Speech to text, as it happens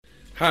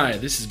Hi,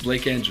 this is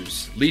Blake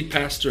Andrews, lead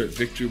pastor at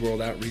Victory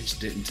World Outreach,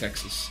 Denton,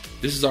 Texas.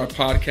 This is our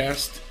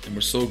podcast, and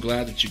we're so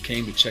glad that you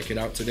came to check it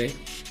out today.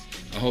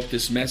 I hope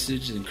this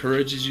message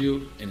encourages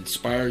you and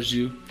inspires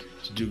you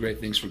to do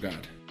great things for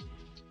God.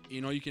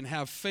 You know, you can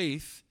have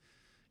faith,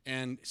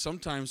 and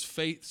sometimes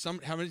faith,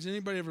 has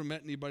anybody ever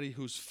met anybody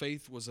whose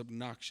faith was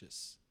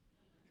obnoxious?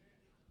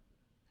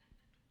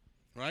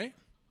 Right?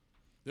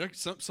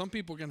 Some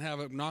people can have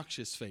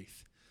obnoxious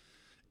faith.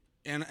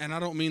 And I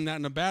don't mean that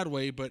in a bad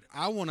way, but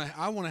I want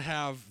to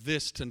have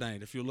this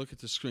tonight. If you look at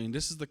the screen,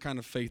 this is the kind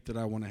of faith that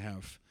I want to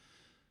have,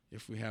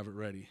 if we have it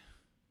ready.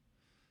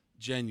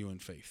 Genuine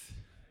faith.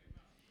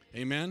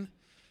 Amen?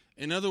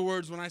 In other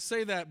words, when I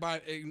say that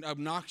by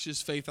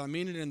obnoxious faith, I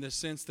mean it in the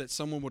sense that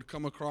someone would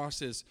come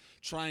across as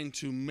trying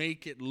to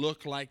make it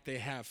look like they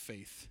have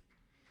faith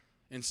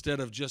instead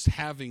of just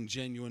having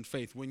genuine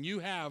faith. When you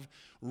have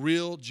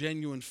real,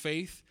 genuine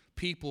faith,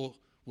 people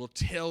will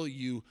tell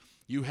you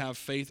you have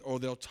faith, or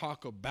they'll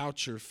talk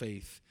about your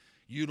faith.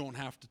 You don't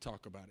have to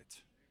talk about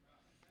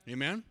it.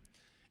 Amen?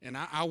 And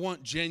I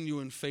want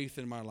genuine faith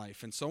in my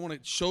life. And so I want to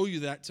show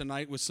you that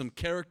tonight with some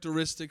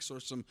characteristics or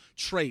some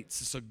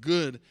traits. It's a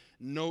good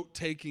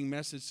note-taking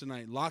message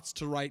tonight. Lots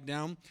to write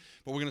down.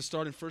 But we're going to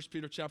start in 1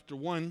 Peter chapter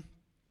 1,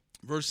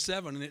 verse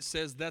 7. And it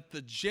says that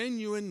the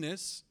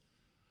genuineness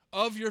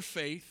of your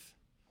faith,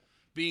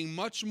 being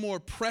much more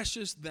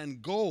precious than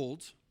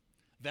gold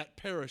that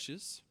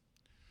perishes,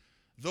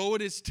 though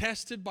it is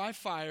tested by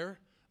fire,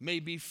 may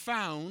be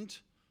found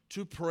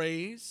to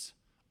praise,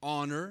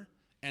 honor,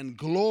 and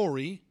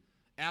glory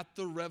at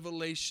the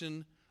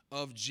revelation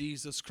of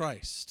Jesus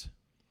Christ,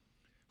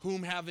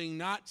 whom having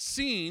not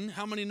seen,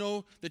 how many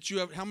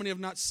have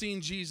not seen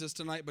Jesus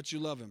tonight, but you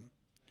love him?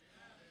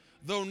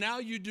 Though now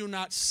you do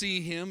not see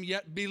him,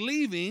 yet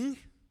believing,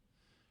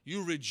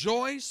 you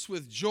rejoice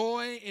with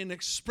joy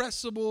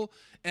inexpressible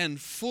and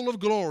full of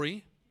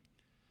glory,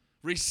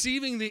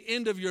 receiving the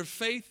end of your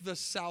faith, the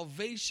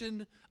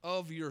salvation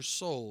of your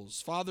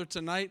souls. Father,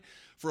 tonight,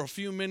 for a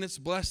few minutes,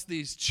 bless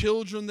these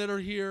children that are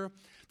here,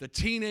 the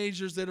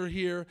teenagers that are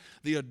here,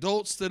 the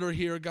adults that are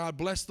here. God,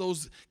 bless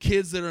those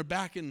kids that are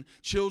back in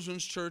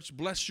children's church.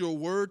 Bless your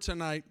word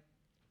tonight.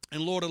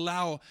 And Lord,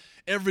 allow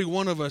every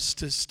one of us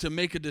to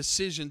make a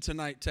decision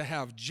tonight to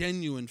have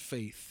genuine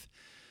faith.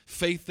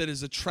 Faith that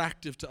is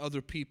attractive to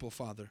other people,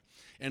 Father,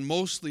 and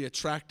mostly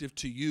attractive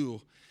to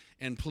you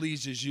and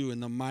pleases you, in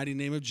the mighty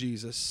name of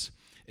Jesus.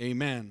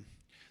 Amen.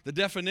 The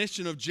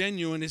definition of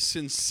genuine is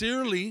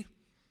sincerely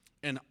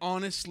and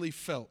honestly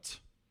felt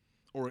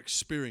or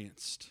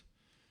experienced,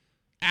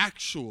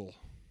 actual,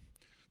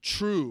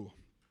 true,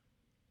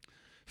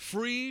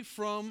 free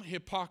from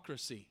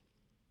hypocrisy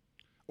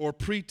or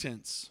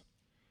pretense,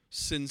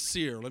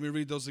 sincere. Let me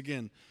read those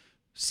again.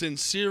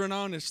 Sincere and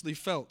honestly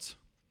felt,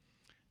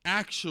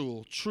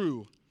 actual,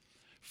 true,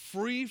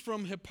 free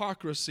from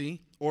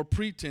hypocrisy or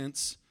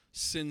pretense,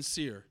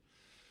 sincere.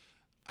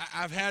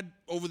 I've had,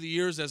 over the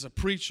years as a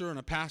preacher and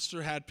a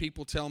pastor, had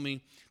people tell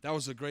me, that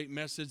was a great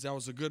message, that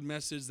was a good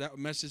message, that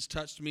message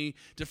touched me,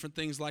 different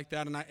things like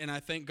that, and I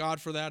thank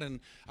God for that, and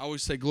I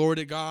always say glory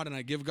to God, and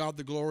I give God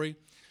the glory.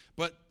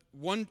 But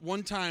one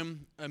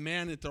time, a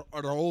man at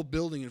our old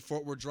building in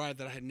Fort Worth Drive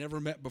that I had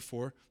never met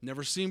before,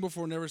 never seen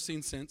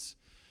since,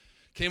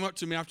 came up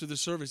to me after the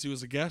service. He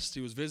was a guest, he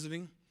was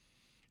visiting.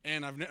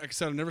 And like I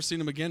said, I've never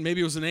seen him again. Maybe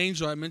it was an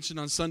angel. I mentioned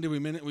on Sunday we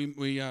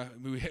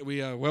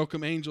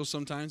welcome angels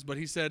sometimes. But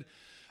he said,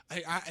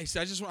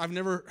 I've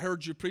never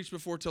heard you preach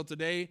before till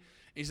today.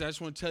 He said, I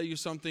just want to tell you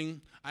something.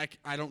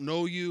 I don't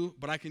know you,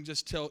 but I can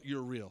just tell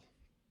you're real.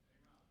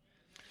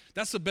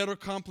 That's a better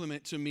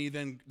compliment to me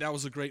than that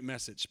was a great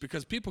message,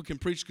 because people can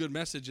preach good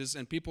messages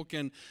and people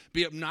can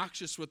be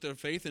obnoxious with their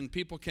faith, and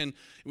people can,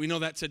 we know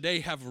that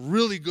today, have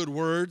really good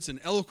words and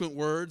eloquent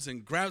words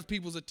and grab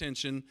people's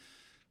attention.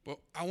 But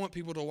I want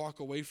people to walk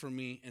away from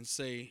me and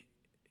say,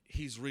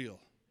 he's real.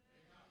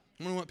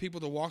 I want people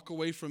to walk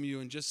away from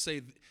you and just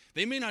say,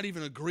 they may not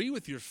even agree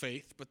with your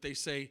faith, but they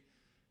say,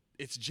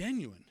 it's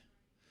genuine.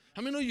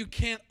 How many know you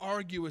can't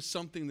argue with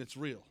something that's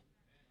real?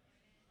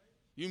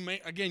 You may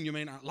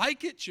not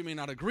like it, you may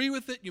not agree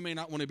with it, you may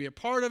not want to be a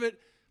part of it,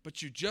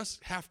 but you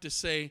just have to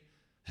say,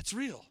 it's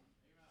real.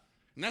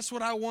 And that's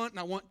what I want, and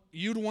I want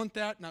you to want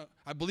that. Now,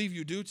 I believe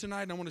you do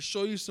tonight, and I want to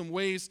show you some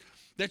ways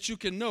that you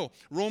can know.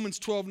 Romans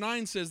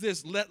 12:9 says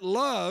this, let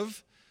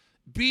love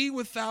be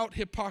without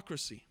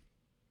hypocrisy.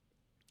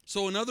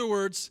 So in other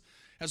words,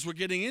 as we're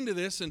getting into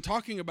this and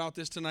talking about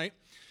this tonight,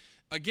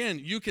 again,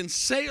 you can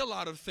say a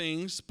lot of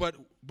things, but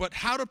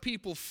how do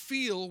people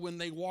feel when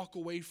they walk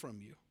away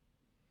from you?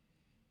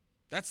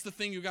 That's the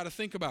thing you got to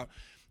think about.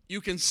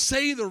 You can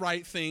say the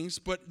right things,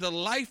 but the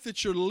life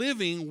that you're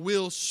living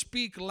will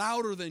speak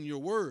louder than your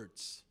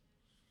words.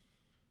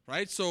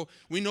 Right? So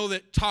we know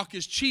that talk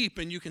is cheap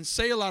and you can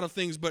say a lot of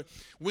things, but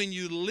when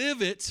you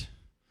live it,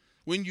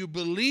 when you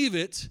believe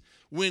it,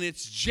 when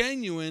it's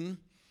genuine,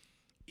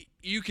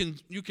 you can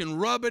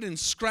rub it and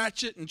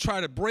scratch it and try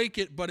to break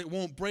it, but it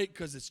won't break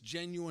because it's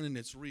genuine and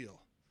it's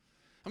real.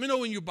 I mean,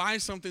 when you buy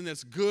something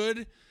that's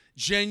good,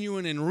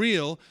 genuine and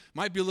real.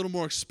 Might be a little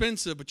more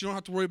expensive, but you don't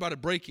have to worry about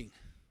it breaking.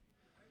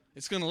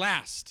 It's going to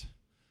last.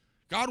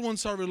 God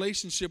wants our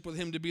relationship with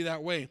him to be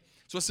that way.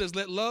 So it says,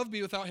 let love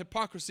be without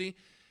hypocrisy.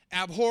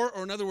 Abhor,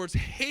 or in other words,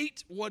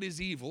 hate what is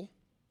evil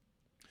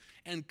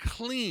and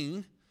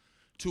cling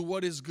to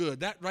what is good.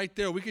 That right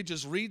there, we could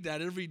just read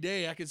that every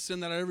day. I could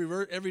send that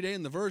every day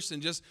in the verse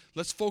and just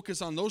let's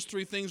focus on those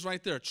three things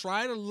right there.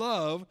 Try to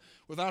love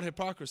without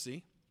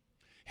hypocrisy,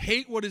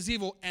 hate what is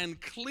evil, and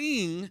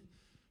cling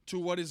to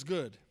what is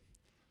good.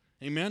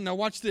 Amen. Now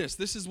watch this.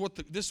 This is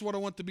what I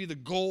want to be the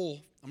goal.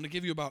 I'm going to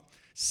give you about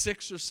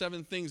 6 or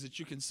 7 things that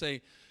you can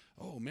say,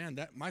 oh man,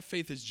 that my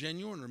faith is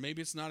genuine, or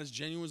maybe it's not as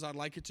genuine as I'd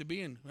like it to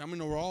be. And I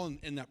mean, we're all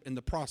in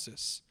the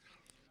process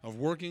of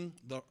working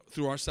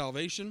through our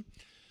salvation.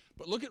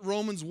 But look at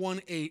Romans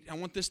 1:8. I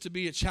want this to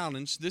be a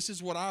challenge. This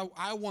is what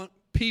I want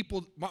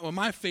people,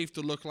 my faith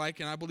to look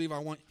like, and I believe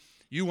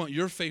you want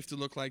your faith to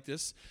look like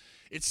this.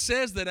 It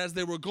says that as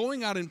they were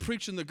going out and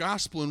preaching the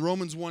gospel in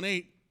Romans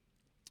 1:8,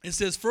 it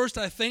says, first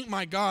I thank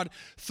my God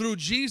through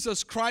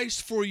Jesus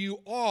Christ for you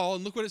all,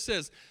 and look what it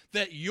says,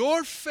 that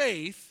your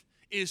faith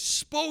is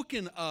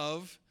spoken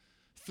of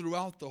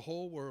throughout the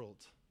whole world.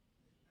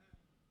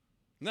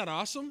 Isn't that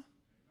awesome?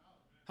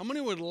 How many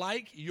would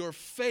like your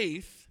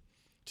faith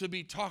to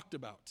be talked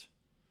about?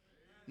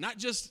 Not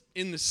just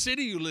in the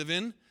city you live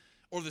in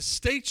or the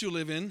state you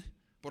live in,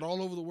 but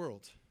all over the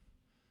world.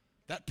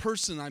 That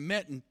person I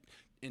met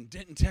in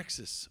Denton,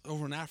 Texas,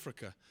 over in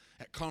Africa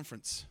at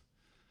conference.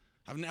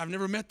 I've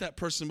never met that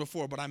person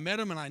before, but I met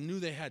him and I knew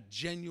they had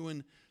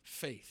genuine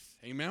faith.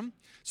 Amen?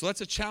 So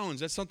that's a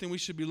challenge. That's something we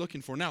should be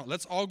looking for. Now,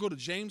 let's all go to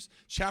James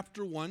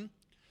chapter 1.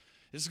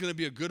 This is going to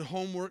be a good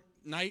homework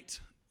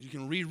night. You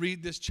can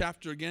reread this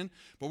chapter again,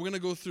 but we're going to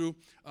go through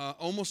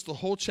almost the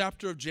whole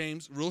chapter of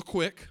James real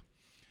quick,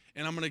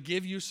 and I'm going to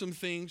give you some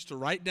things to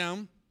write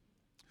down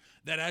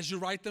that as you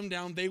write them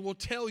down, they will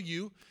tell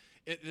you.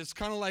 It's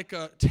kind of like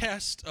a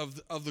test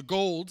of the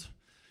gold.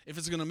 If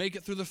it's going to make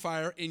it through the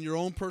fire in your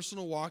own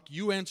personal walk,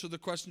 you answer the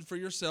question for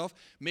yourself.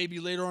 Maybe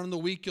later on in the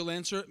week you'll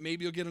answer it.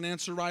 Maybe you'll get an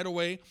answer right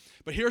away.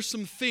 But here's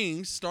some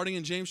things starting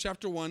in James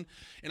chapter 1.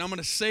 And I'm going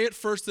to say it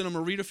first, then I'm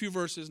going to read a few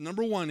verses.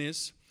 Number 1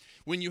 is,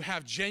 when you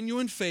have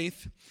genuine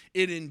faith,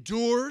 it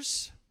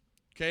endures.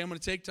 Okay, I'm going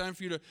to take time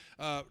for you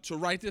to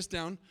write this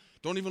down.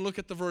 Don't even look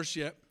at the verse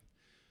yet.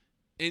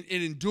 It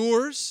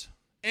endures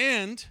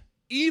and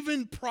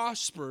even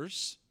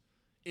prospers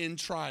in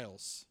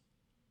trials.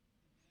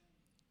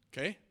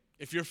 Okay?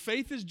 If your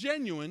faith is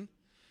genuine,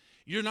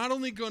 you're not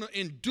only going to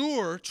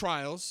endure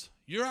trials,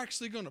 you're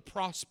actually going to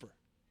prosper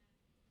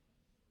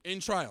in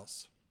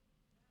trials.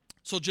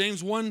 So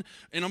James 1,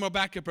 and I'm going to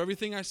back up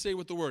everything I say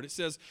with the word. It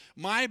says,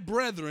 my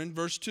brethren,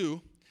 verse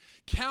 2,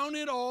 count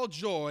it all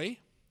joy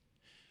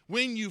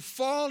when you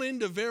fall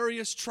into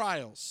various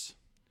trials,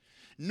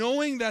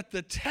 knowing that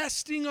the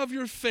testing of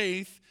your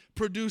faith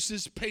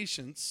produces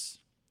patience.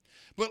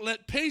 But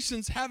let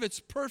patience have its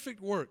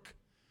perfect work,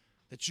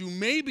 that you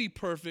may be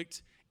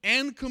perfect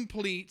and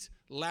complete,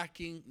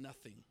 lacking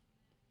nothing.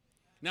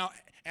 Now,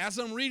 as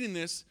I'm reading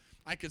this,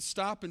 I could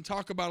stop and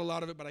talk about a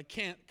lot of it, but I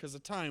can't because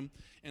of time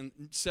and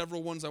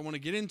several ones I want to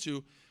get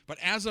into. But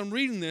as I'm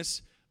reading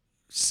this,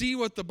 see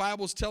what the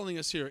Bible's telling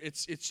us here.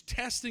 It's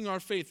testing our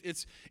faith.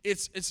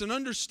 It's an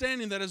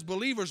understanding that as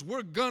believers,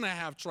 we're going to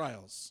have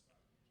trials.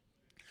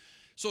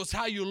 So it's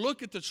how you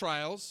look at the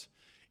trials.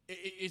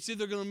 It's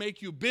either going to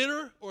make you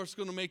bitter or it's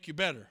going to make you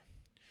better.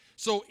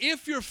 So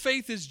if your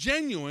faith is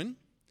genuine,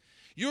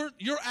 you're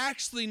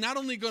actually not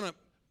only going to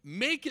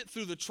make it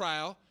through the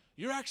trial,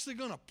 you're actually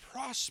going to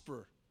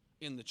prosper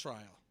in the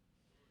trial.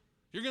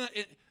 You're going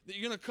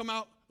to come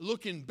out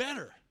looking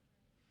better.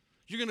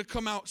 You're going to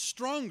come out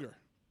stronger.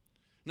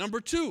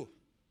 Number 2,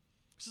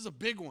 this is a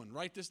big one.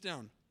 Write this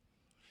down.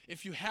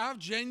 If you have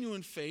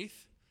genuine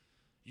faith,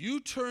 you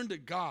turn to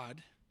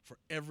God for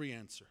every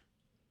answer.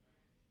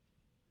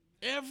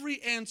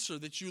 Every answer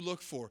that you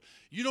look for.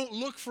 You don't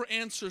look for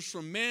answers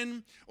from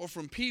men or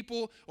from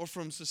people or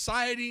from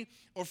society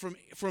or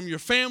from your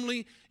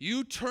family.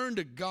 You turn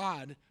to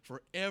God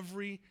for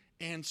every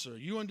answer.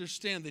 You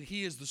understand that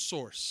He is the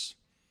source.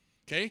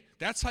 Okay?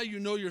 That's how you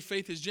know your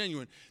faith is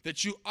genuine.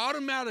 That you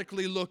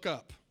automatically look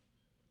up.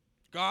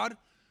 God,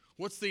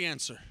 what's the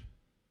answer?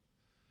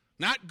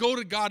 Not go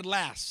to God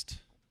last.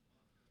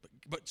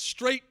 But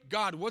straight,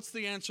 God, what's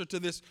the answer to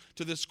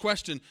this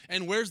question?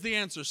 And where's the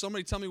answer?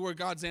 Somebody tell me where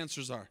God's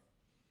answers are.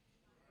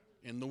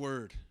 In the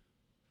Word.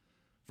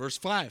 Verse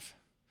 5.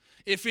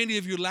 If any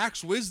of you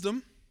lacks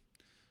wisdom,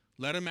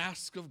 let him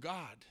ask of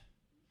God,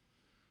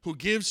 who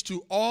gives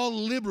to all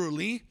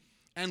liberally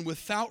and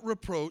without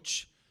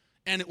reproach,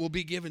 and it will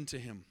be given to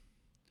him.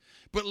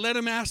 But let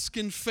him ask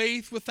in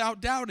faith without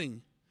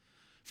doubting.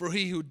 For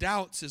he who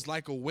doubts is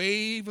like a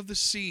wave of the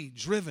sea,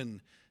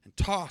 driven and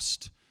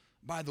tossed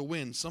by the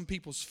wind. Some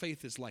people's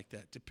faith is like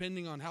that.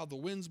 Depending on how the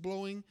wind's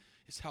blowing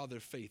is how their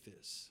faith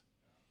is.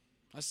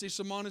 I see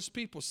some honest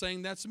people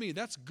saying that's me.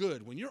 That's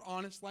good. When you're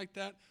honest like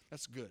that,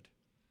 that's good.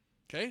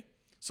 Okay?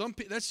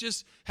 That's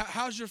just,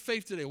 how's your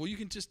faith today? Well, you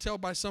can just tell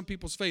by some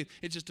people's faith.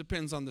 It just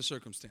depends on the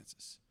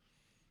circumstances.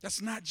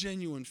 That's not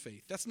genuine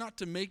faith. That's not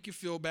to make you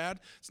feel bad.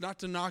 It's not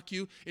to knock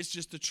you. It's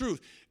just the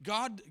truth.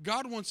 God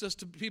wants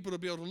people to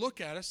be able to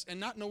look at us and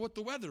not know what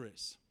the weather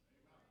is.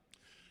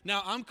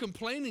 Now, I'm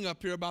complaining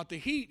up here about the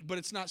heat, but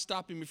it's not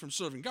stopping me from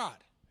serving God.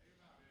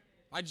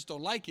 I just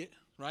don't like it,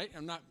 right?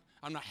 I'm not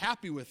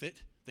happy with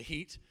it, the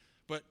heat.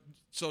 But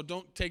so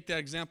don't take that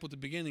example at the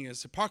beginning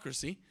as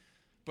hypocrisy.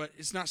 But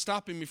it's not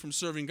stopping me from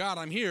serving God.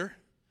 I'm here.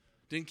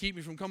 Didn't keep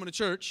me from coming to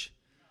church.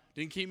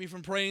 Didn't keep me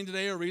from praying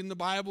today or reading the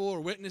Bible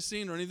or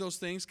witnessing or any of those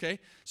things, okay?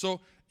 So,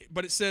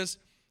 but it says,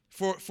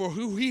 for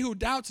he who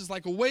doubts is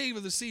like a wave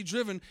of the sea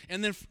driven.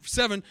 And then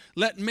 7,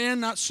 let man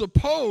not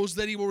suppose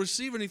that he will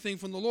receive anything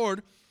from the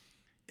Lord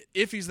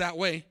if he's that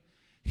way.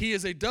 He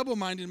is a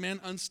double-minded man,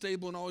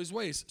 unstable in all his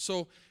ways.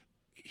 So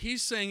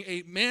he's saying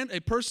a man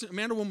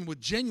or woman with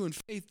genuine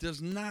faith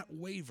does not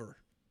waver,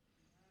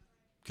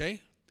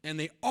 okay? And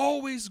they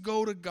always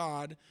go to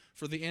God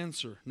for the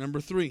answer.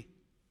 Number 3.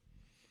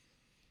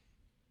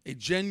 A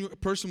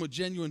person with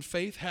genuine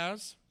faith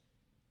has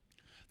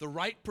the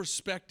right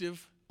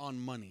perspective on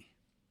money.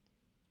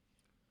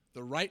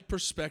 The right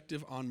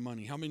perspective on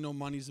money. How many know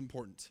money is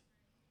important?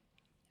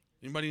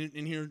 Anybody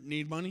in here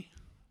need money?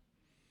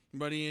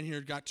 Anybody in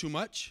here got too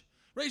much?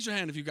 Raise your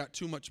hand if you got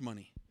too much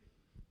money.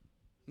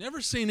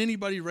 Never seen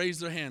anybody raise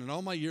their hand in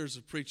all my years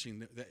of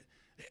preaching that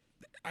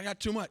I got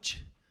too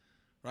much,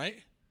 right?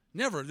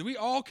 Never. We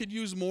all could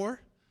use more,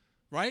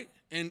 right?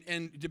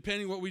 And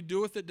depending what we do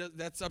with it,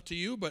 that's up to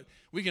you. But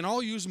we can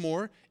all use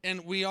more,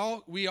 and we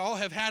all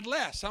have had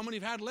less. How many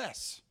have had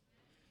less?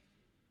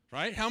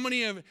 Right? How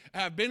many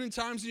have been in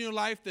times in your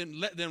life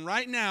then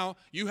right now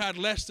you had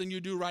less than you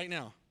do right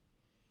now?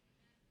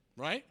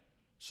 Right?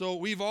 So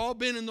we've all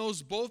been in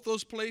both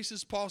those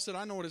places. Paul said,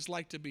 I know what it's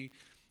like to be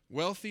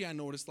wealthy. I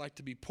know what it's like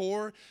to be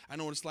poor. I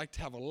know what it's like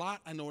to have a lot.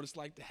 I know what it's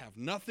like to have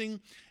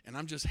nothing. And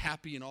I'm just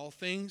happy in all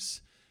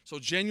things. So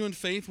genuine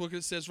faith, look what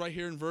it says right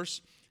here in verse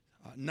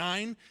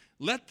 9.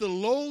 Let the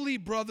lowly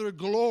brother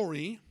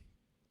glory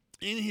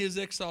in his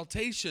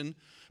exaltation,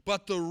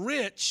 but the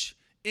rich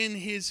in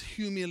his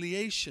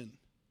humiliation.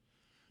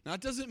 Now,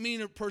 it doesn't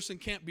mean a person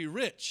can't be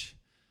rich.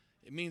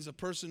 It means a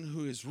person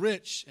who is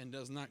rich and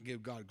does not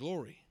give God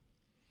glory.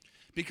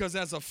 Because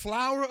as a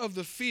flower of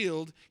the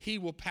field, he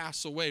will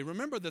pass away.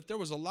 Remember that there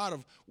was a lot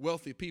of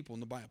wealthy people in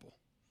the Bible.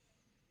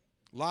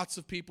 Lots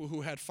of people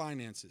who had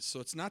finances. So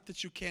it's not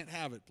that you can't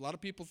have it. A lot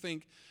of people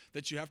think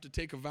that you have to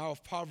take a vow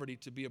of poverty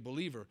to be a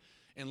believer.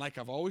 And like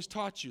I've always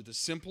taught you, the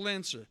simple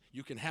answer,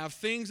 you can have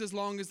things as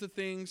long as the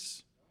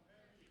things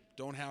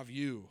don't have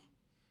you.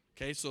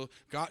 Okay, so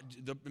God,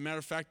 the matter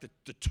of fact,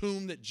 the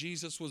tomb that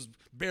Jesus was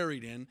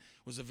buried in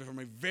was from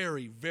a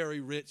very, very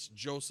rich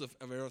Joseph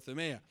of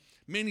Arimathea.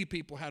 Many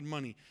people had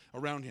money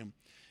around him,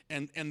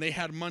 and they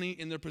had money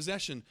in their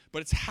possession.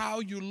 But it's how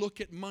you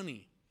look at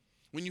money.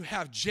 When you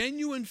have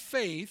genuine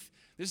faith,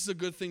 this is a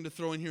good thing to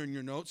throw in here in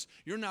your notes,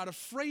 you're not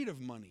afraid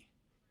of money.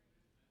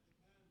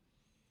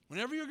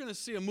 Whenever you're going to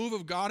see a move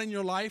of God in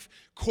your life,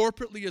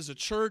 corporately as a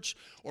church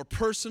or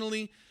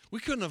personally, we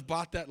couldn't have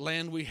bought that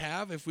land we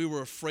have if we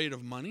were afraid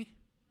of money.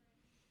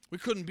 We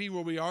couldn't be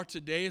where we are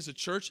today as a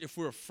church if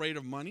we're afraid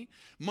of money.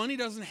 Money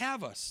doesn't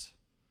have us.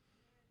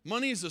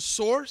 Money is a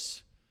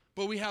source,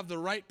 but we have the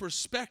right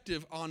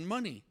perspective on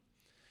money.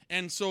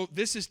 And so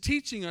this is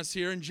teaching us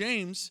here in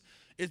James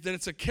that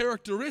it's a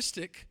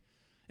characteristic.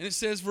 And it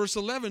says, verse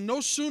 11, no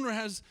sooner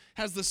has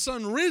the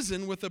sun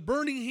risen with a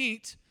burning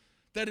heat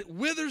that it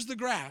withers the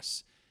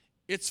grass,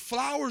 its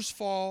flowers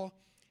fall,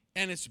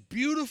 and its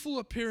beautiful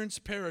appearance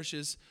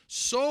perishes.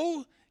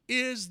 So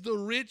is the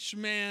rich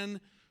man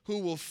who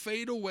will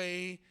fade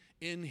away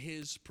in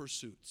his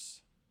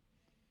pursuits.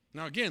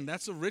 Now again,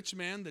 that's a rich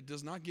man that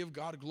does not give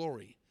God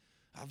glory.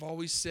 I've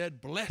always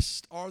said,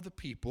 blessed are the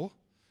people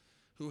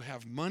who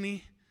have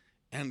money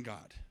and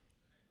God.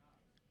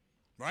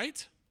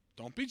 Right?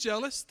 Don't be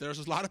jealous. There's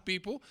a lot of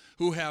people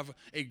who have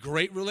a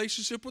great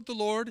relationship with the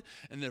Lord,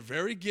 and they're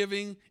very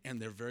giving,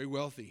 and they're very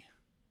wealthy.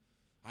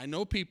 I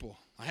know people.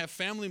 I have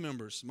family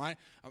members. I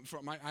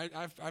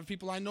have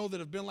people I know that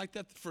have been like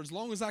that for as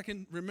long as I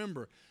can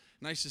remember.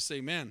 And I used to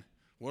say, man,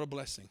 what a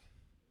blessing.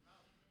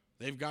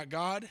 They've got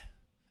God,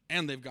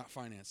 and they've got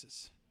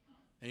finances.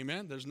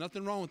 Amen? There's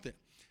nothing wrong with it.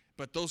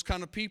 But those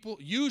kind of people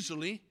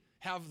usually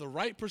have the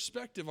right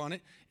perspective on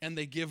it, and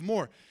they give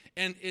more.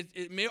 And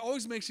it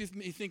always makes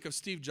me think of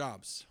Steve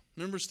Jobs.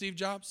 Remember Steve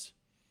Jobs?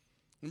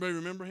 Anybody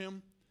remember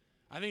him?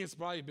 I think it's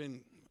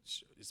been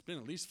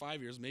at least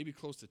 5 years, maybe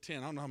close to 10.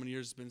 I don't know how many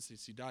years it's been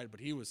since he died,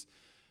 but he was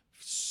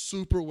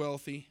super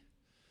wealthy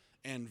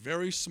and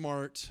very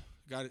smart.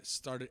 Got it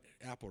started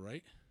Apple,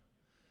 right?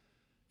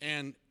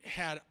 And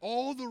had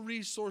all the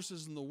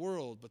resources in the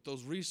world, but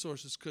those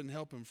resources couldn't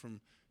help him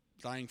from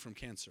dying from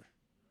cancer.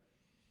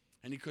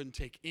 And he couldn't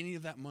take any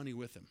of that money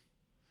with him.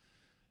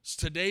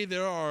 So today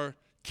there are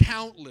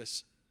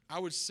countless, I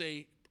would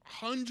say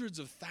hundreds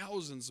of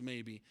thousands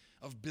maybe,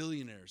 of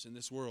billionaires in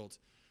this world.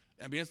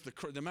 I mean,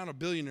 the amount of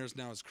billionaires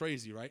now is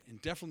crazy, right?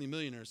 And definitely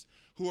millionaires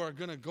who are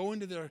going to go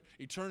into their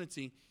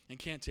eternity and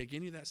can't take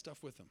any of that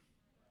stuff with them.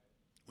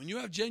 When you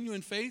have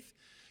genuine faith,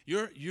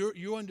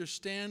 You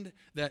understand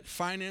that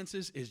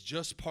finances is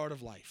just part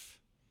of life.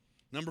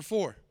 Number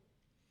 4,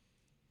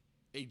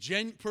 a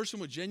person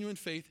with genuine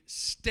faith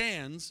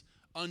stands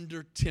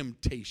under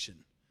temptation.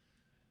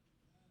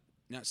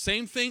 Now,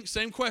 same thing,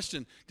 same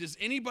question. Does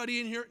anybody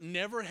in here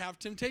never have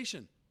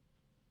temptation?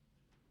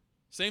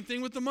 Same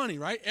thing with the money,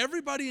 right?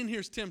 Everybody in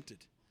here is tempted.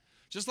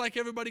 Just like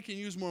everybody can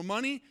use more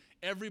money,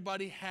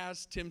 everybody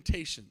has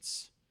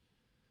temptations.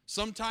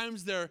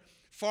 Sometimes they're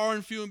far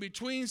and few in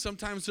between.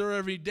 Sometimes they're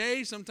every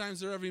day. Sometimes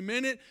they're every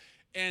minute.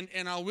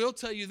 And I will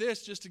tell you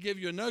this, just to give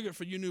you a nugget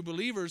for you new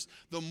believers,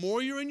 the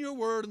more you're in your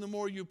word and the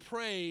more you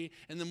pray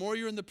and the more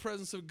you're in the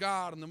presence of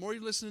God and the more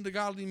you're listening to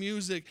godly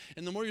music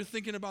and the more you're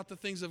thinking about the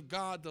things of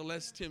God, the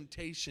less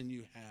temptation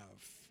you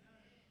have.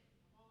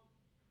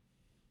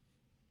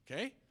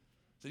 Okay?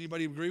 Does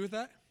anybody agree with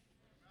that?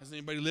 Has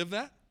anybody lived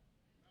that?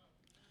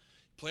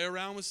 Play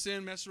around with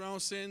sin, mess around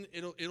with sin,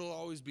 it'll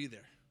always be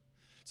there.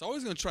 It's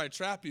always going to try to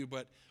trap you,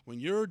 but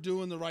when you're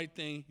doing the right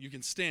thing, you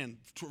can stand.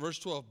 Verse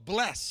 12,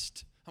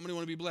 blessed. How many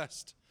want to be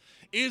blessed?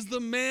 Is the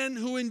man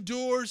who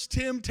endures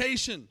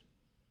temptation.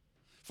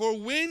 For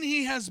when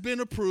he has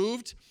been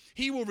approved,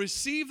 he will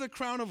receive the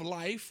crown of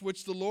life,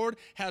 which the Lord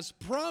has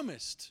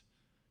promised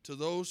to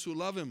those who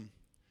love him.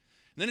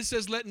 And then it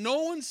says, let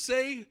no one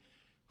say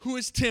who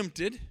is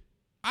tempted,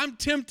 I'm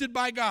tempted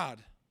by God.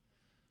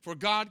 For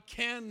God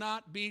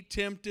cannot be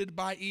tempted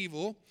by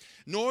evil,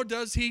 nor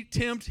does he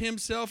tempt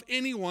himself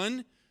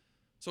anyone.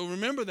 So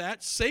remember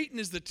that. Satan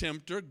is the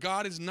tempter.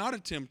 God is not a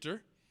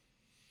tempter.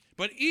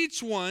 But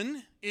each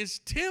one is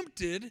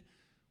tempted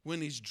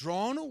when he's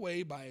drawn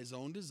away by his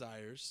own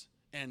desires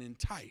and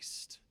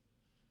enticed.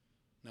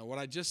 Now, what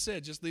I just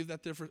said, just leave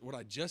that there for what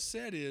I just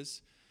said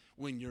is,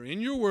 when you're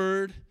in your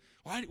word,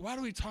 why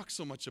do we talk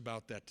so much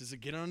about that? Does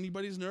it get on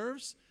anybody's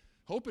nerves?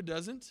 Hope it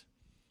doesn't.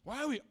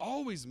 Why are we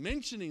always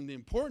mentioning the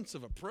importance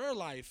of a prayer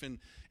life and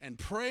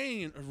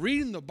praying and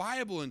reading the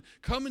Bible and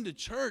coming to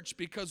church?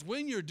 Because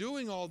when you're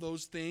doing all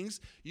those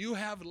things, you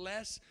have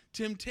less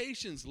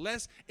temptations,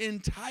 less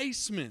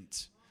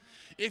enticement.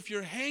 If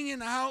you're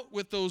hanging out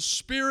with those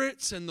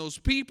spirits and those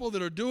people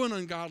that are doing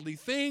ungodly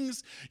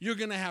things, you're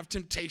going to have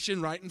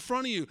temptation right in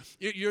front of you.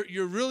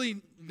 You're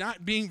really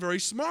not being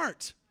very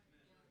smart.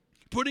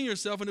 Putting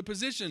yourself in a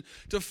position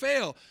to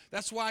fail.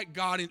 That's why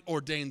God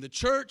ordained the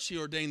church. He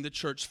ordained the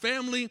church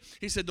family.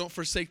 He said, don't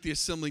forsake the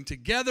assembling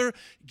together.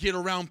 Get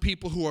around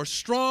people who are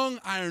strong.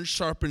 Iron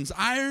sharpens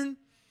iron.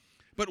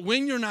 But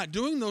when you're not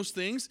doing those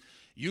things,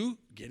 you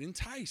get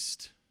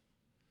enticed.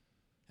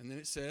 And then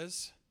it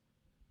says,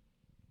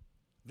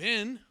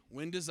 then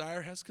when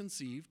desire has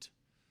conceived,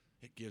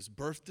 it gives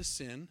birth to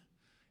sin.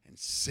 And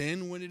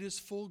sin, when it is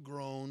full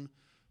grown,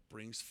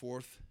 brings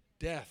forth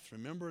death.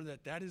 Remember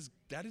that is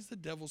the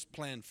devil's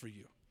plan for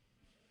you.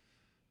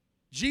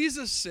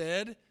 Jesus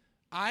said,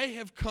 I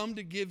have come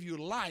to give you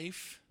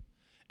life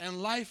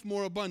and life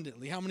more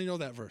abundantly. How many know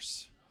that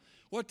verse?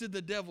 What did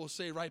the devil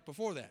say right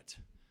before that?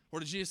 What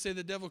did Jesus say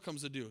the devil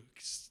comes to do?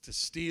 To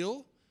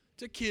steal,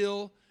 to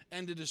kill,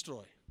 and to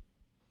destroy.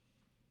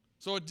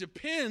 So it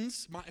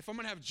depends. If I'm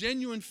going to have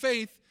genuine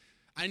faith,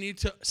 I need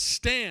to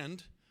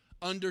stand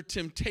under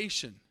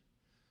temptation.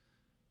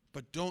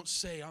 But don't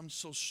say, I'm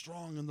so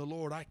strong in the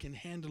Lord, I can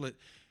handle it.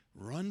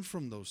 Run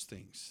from those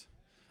things.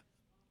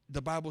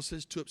 The Bible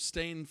says to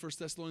abstain in 1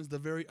 Thessalonians the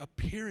very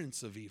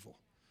appearance of evil.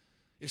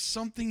 If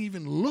something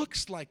even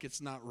looks like it's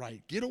not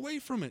right, get away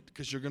from it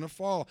because you're going to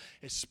fall.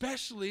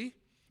 Especially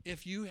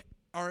if you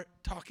are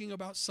talking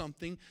about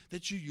something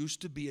that you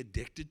used to be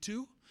addicted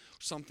to,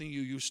 something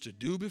you used to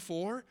do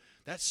before.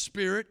 That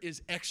spirit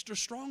is extra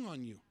strong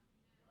on you.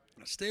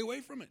 Now stay away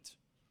from it.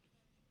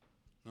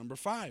 Number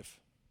 5.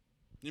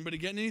 Anybody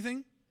getting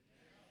anything?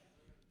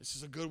 This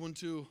is a good one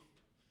too.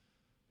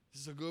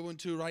 This is a good one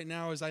too right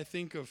now as I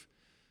think of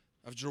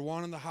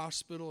Jerwan in the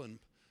hospital and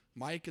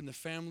Mike and the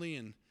family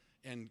and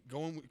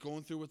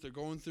going through what they're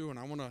going through. And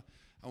I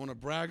want to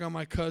brag on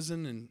my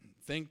cousin and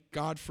thank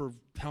God for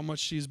how much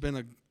she's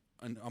been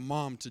a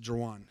mom to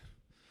Jerwan.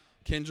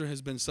 Kendra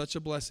has been such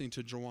a blessing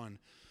to Jerwan.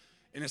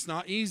 And it's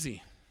not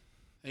easy.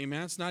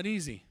 Amen. It's not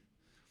easy.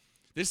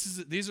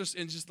 These are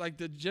and just like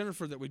the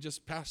Jennifer that we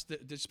just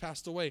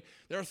passed away.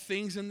 There are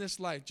things in this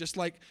life, just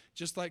like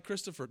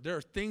Christopher. There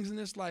are things in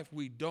this life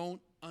we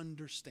don't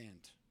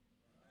understand.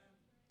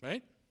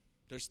 Right?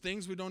 There's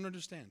things we don't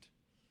understand.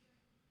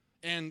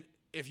 And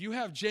if you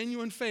have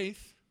genuine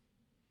faith,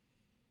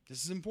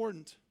 this is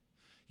important.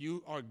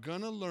 You are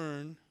gonna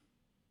learn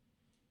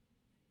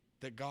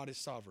that God is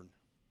sovereign.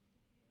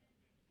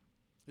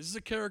 This is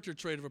a character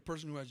trait of a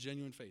person who has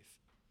genuine faith.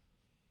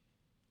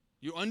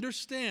 You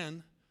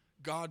understand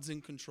God's in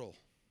control.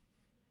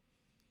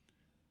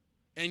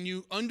 And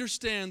you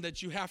understand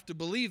that you have to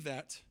believe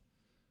that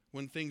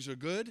when things are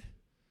good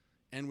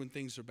and when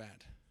things are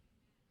bad.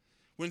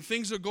 When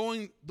things are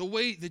going the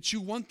way that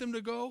you want them to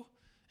go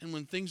and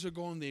when things are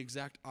going the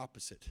exact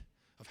opposite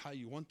of how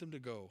you want them to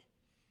go.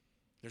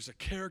 There's a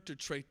character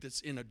trait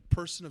that's in a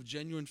person of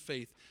genuine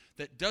faith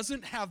that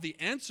doesn't have the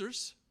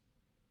answers,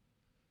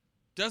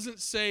 doesn't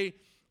say,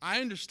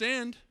 I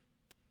understand.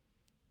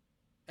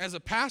 As a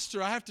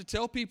pastor, I have to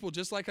tell people,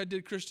 just like I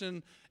did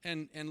Christian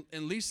and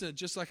Lisa,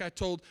 just like I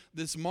told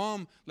this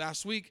mom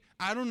last week,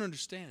 I don't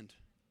understand.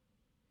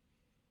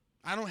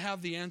 I don't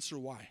have the answer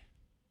why,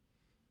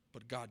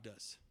 but God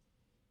does.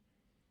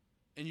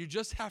 And you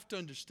just have to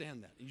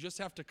understand that. You just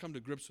have to come to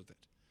grips with it.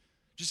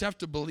 You just have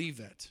to believe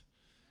that.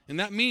 And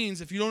that means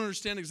if you don't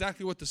understand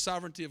exactly what the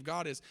sovereignty of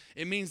God is,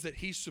 it means that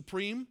He's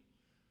supreme,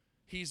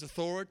 He's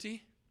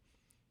authority,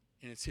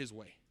 and it's His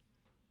way.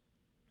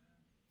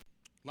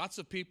 Lots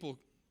of people,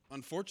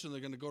 unfortunately,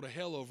 are going to go to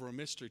hell over a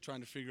mystery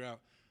trying to figure out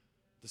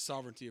the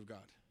sovereignty of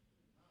God.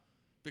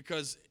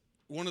 Because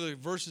one of the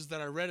verses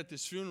that I read at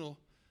this funeral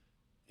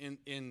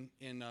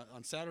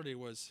on Saturday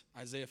was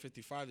Isaiah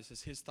 55 that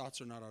says, His thoughts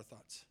are not our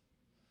thoughts.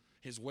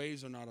 His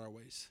ways are not our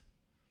ways.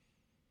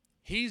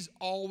 He's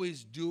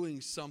always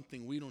doing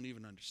something we don't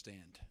even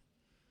understand.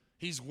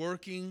 He's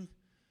working.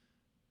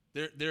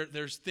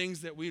 There's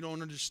things that we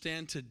don't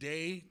understand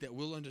today that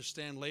we'll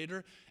understand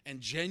later. And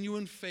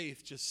genuine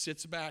faith just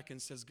sits back and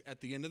says,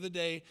 at the end of the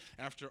day,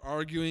 after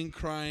arguing,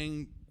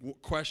 crying,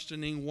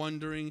 questioning,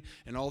 wondering,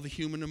 and all the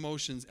human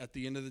emotions, at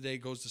the end of the day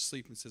goes to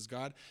sleep and says,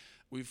 God,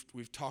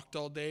 we've talked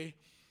all day.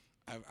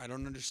 I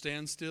don't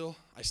understand still.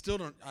 I still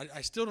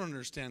don't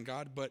understand,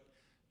 God, but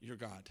you're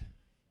God.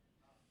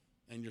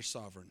 And you're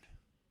sovereign.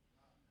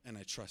 And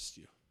I trust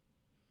you.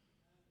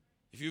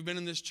 If you've been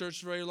in this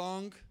church very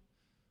long,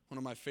 one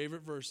of my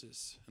favorite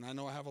verses, and I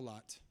know I have a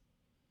lot,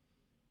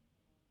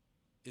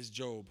 is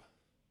Job.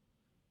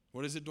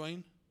 What is it,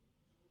 Dwayne?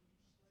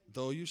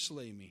 Though you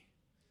slay me,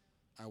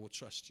 I will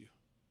trust you.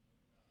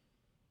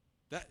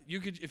 That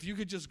if you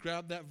could just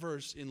grab that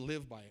verse and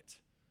live by it.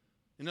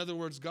 In other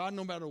words, God,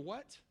 no matter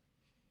what,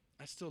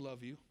 I still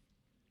love you.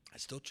 I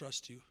still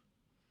trust you.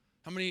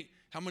 How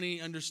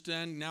many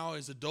understand now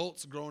as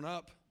adults growing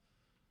up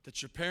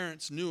that your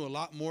parents knew a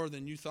lot more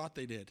than you thought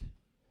they did?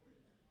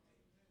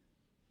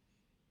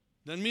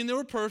 Doesn't mean they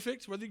were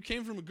perfect. Whether you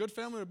came from a good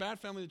family or a bad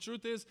family, the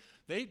truth is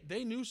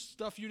they knew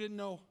stuff you didn't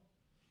know.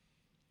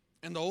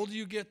 And the older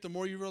you get, the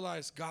more you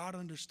realize God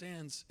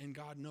understands and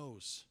God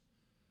knows.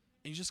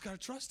 And you just got to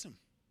trust Him.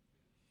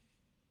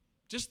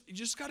 You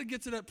just got to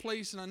get to that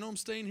place, and I know I'm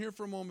staying here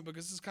for a moment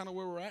because this is kind of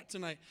where we're at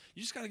tonight.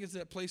 You just got to get to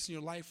that place in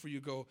your life where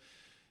you go,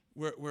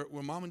 where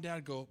mom and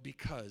dad go,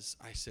 because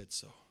I said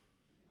so.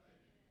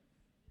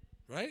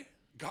 Right?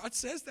 God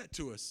says that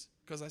to us,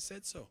 because I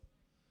said so.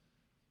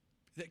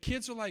 That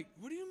kids are like,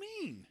 what do you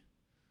mean?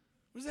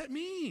 What does that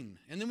mean?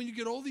 And then when you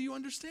get older, you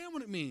understand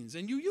what it means,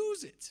 and you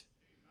use it.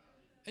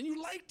 And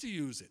you like to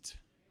use it.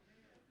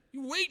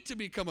 You wait to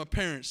become a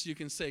parent so you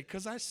can say,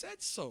 because I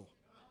said so.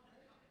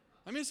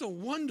 I mean, it's a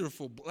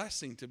wonderful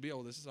blessing to be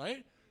able to say,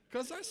 right?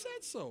 Because I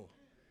said so.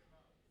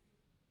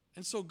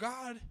 And so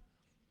God,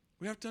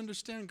 we have to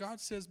understand God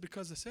says,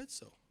 because I said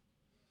so.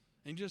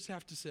 And you just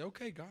have to say,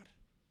 okay, God,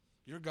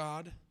 you're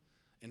God,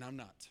 and I'm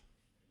not.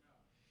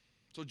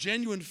 So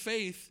genuine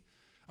faith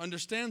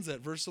understands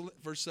that. Verse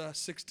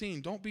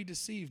 16, don't be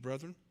deceived,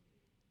 brethren.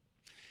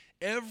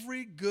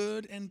 Every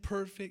good and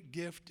perfect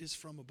gift is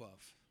from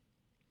above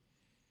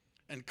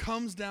and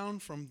comes down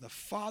from the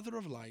Father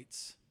of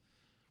lights,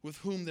 with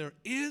whom there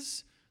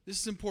is, this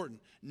is important,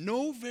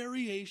 no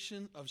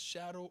variation of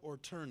shadow or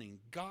turning.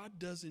 God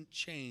doesn't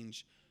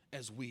change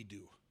as we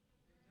do.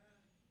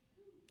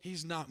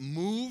 He's not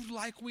moved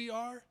like we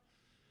are.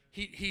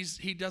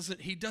 He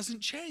doesn't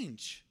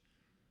change.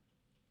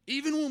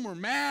 Even when we're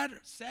mad,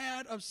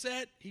 sad,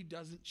 upset, He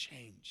doesn't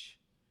change.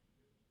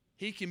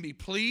 He can be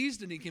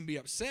pleased and He can be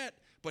upset,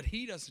 but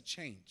He doesn't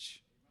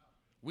change.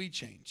 We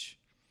change.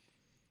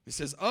 It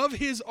says, of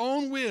His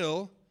own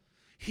will,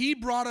 He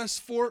brought us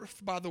forth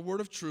by the word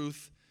of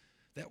truth,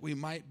 that we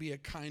might be a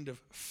kind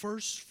of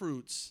first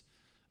fruits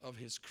of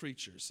His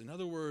creatures. In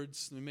other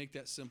words, let me make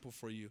that simple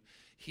for you.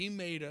 He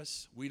made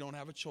us. We don't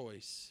have a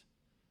choice.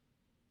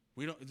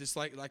 We don't, just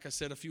like I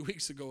said a few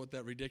weeks ago with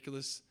that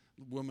ridiculous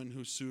woman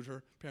who sued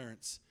her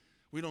parents.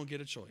 We don't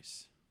get a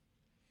choice.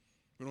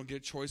 We don't get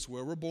a choice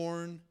where we're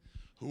born,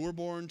 who we're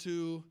born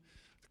to,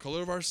 the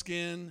color of our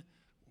skin,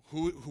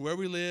 where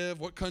we live,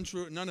 what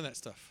country, none of that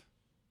stuff.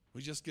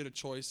 We just get a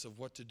choice of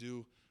what to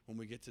do when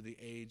we get to the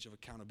age of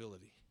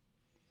accountability.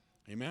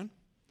 Amen?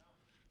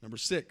 Number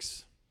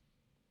 6.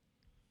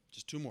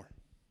 Just 2 more.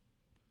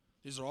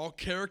 These are all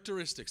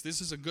characteristics.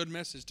 This is a good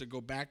message to go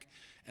back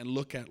and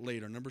look at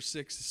later. Number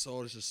 6,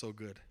 this is so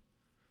good.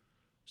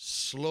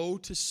 Slow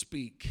to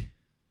speak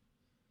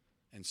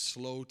and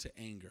slow to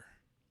anger.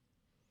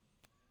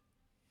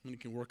 How many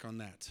can work on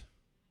that?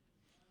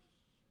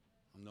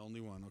 I'm the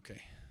only one, okay.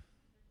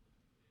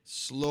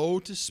 Slow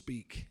to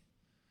speak.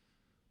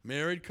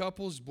 Married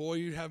couples, boy,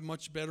 you'd have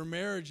much better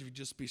marriage if you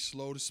just be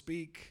slow to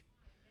speak.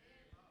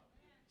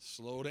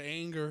 Slow to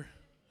anger.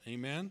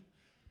 Amen?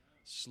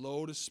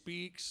 Slow to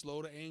speak,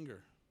 slow to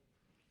anger.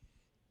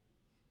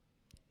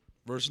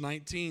 Verse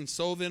 19,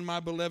 so then, my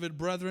beloved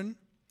brethren,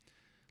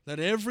 let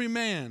every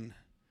man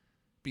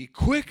be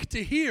quick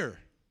to hear,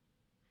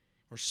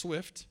 or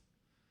swift,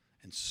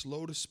 and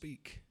slow to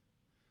speak,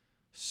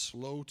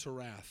 slow to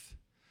wrath.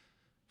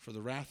 For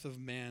the wrath of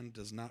man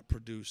does not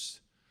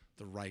produce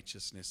the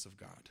righteousness of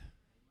God.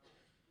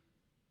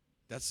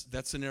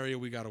 That's an area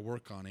we got to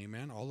work on,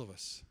 amen? All of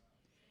us.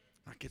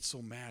 Not get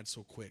so mad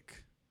so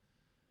quick.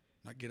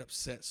 Not get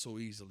upset so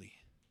easily.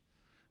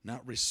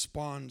 Not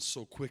respond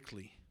so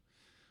quickly.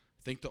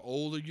 I think the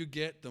older you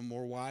get, the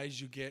more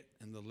wise you get,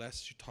 and the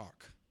less you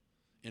talk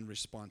in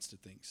response to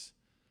things.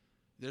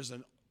 There's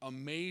an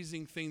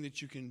amazing thing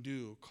that you can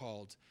do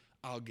called,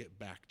 I'll get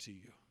back to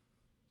you.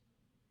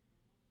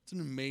 It's an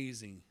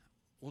amazing.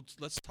 Well,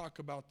 let's talk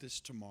about this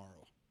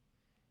tomorrow.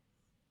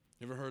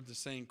 Ever heard the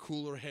saying,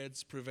 cooler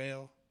heads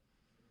prevail?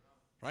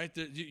 Right?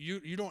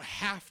 You don't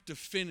have to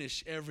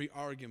finish every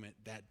argument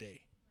that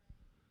day.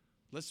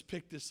 Let's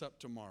pick this up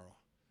tomorrow.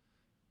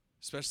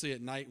 Especially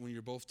at night when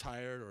you're both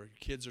tired, or your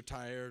kids are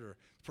tired, or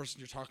the person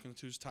you're talking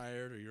to is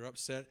tired, or you're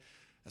upset.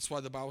 That's why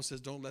the Bible says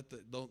don't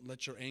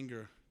let your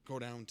anger go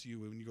down to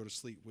you when you go to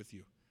sleep with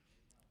you.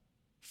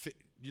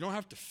 You don't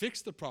have to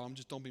fix the problem,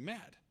 just don't be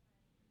mad.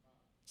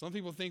 Some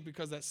people think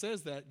because that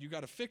says that, you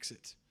got to fix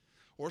it.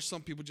 Or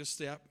some people just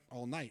stay up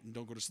all night and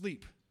don't go to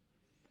sleep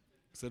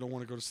because they don't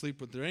want to go to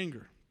sleep with their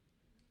anger.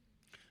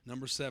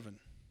 Number 7.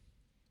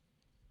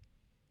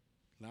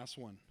 Last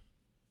one.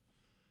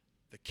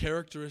 The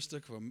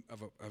characteristic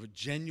of a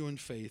genuine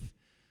faith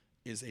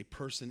is a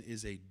person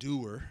is a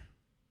doer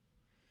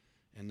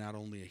and not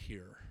only a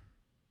hearer.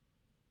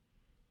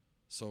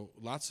 So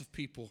lots of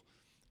people,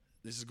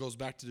 this goes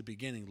back to the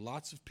beginning,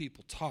 lots of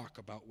people talk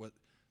about what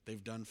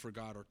they've done for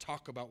God or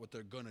talk about what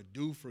they're going to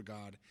do for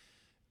God.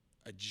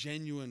 A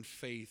genuine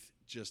faith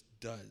just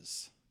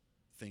does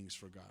things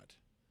for God.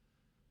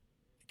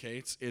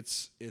 Okay,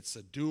 it's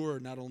a doer,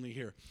 not only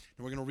here.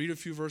 And we're going to read a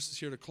few verses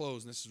here to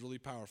close, and this is really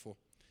powerful.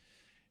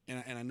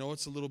 And I know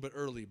it's a little bit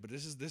early, but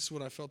this is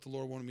what I felt the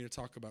Lord wanted me to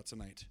talk about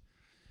tonight.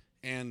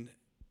 And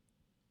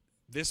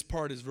this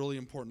part is really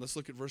important. Let's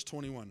look at verse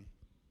 21.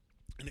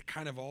 And it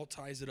kind of all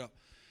ties it up.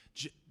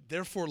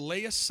 Therefore,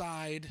 lay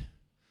aside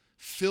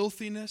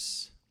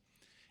filthiness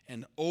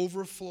and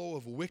overflow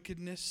of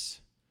wickedness,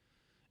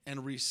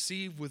 and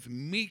receive with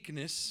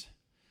meekness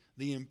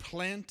the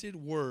implanted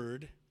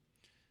word,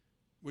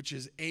 which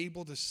is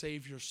able to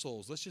save your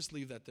souls. Let's just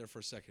leave that there for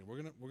a second.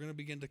 We're gonna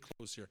begin to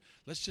close here.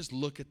 Let's just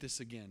look at this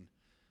again.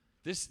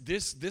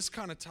 This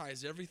kind of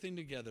ties everything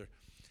together.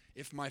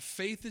 If my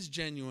faith is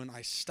genuine,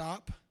 I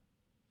stop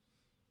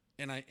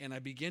and I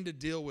begin to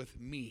deal with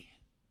me.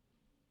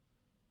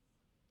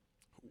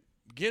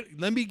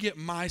 Let me get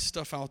my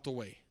stuff out the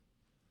way.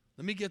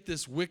 Let me get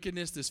this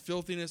wickedness, this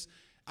filthiness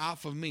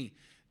off of me.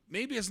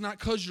 Maybe it's not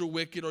because you're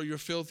wicked or you're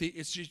filthy.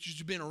 It's just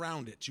you've been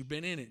around it. You've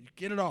been in it.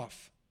 Get it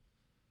off.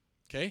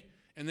 Okay?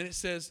 And then it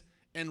says,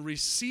 and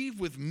receive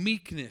with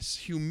meekness,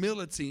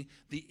 humility,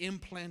 the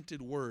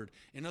implanted word.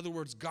 In other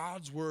words,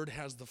 God's word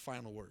has the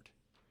final word.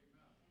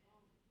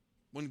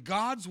 When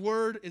God's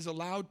word is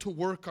allowed to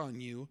work on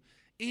you,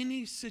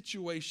 any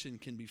situation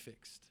can be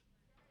fixed.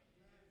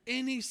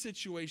 Any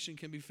situation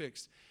can be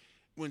fixed.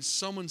 When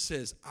someone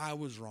says, I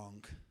was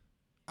wrong,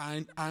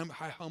 I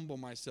humble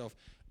myself,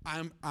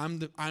 I'm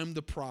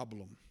the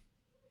problem.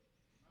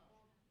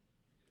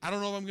 I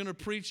don't know if I'm going to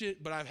preach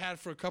it, but I've had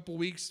for a couple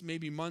weeks,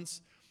 maybe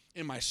months,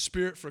 in my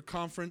spirit for a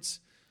conference.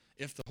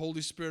 If the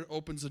Holy Spirit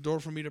opens the door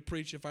for me to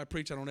preach, if I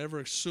preach, I don't ever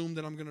assume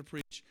that I'm going to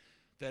preach.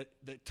 That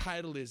the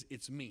title is,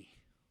 It's Me.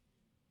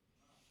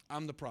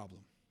 I'm the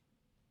problem.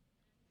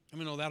 I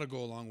mean, that'll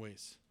go a long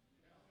ways.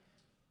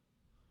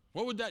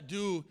 What would that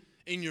do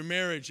in your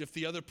marriage if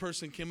the other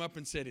person came up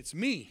and said, it's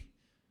me,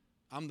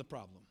 I'm the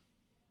problem?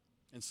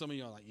 And some of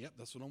you are like, yep,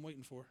 that's what I'm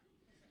waiting for.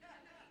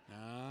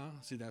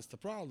 See, that's the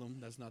problem.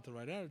 That's not the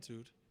right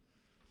attitude.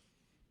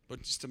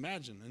 But just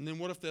imagine. And then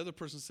what if the other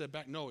person said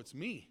back, no, it's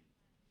me.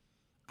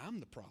 I'm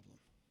the problem.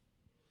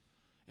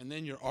 And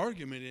then your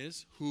argument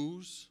is,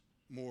 who's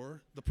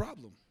more the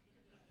problem?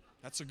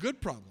 That's a good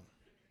problem.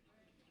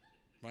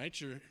 Right?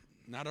 You're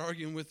not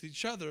arguing with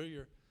each other.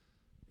 You're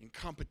in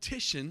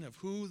competition of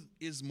who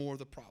is more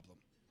the problem.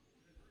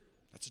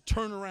 That's a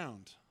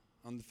turnaround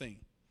on the thing.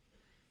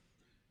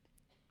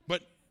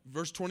 But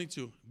verse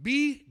 22,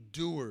 be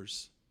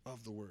doers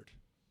of the word,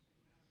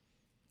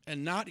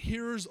 and not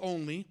hearers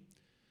only,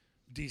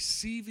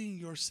 deceiving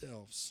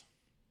yourselves.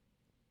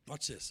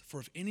 Watch this. For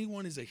if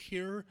anyone is a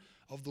hearer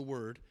of the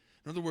word,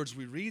 in other words,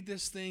 we read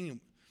this thing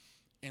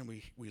and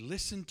we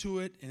listen to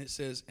it, and it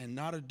says, and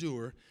not a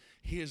doer,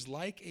 he is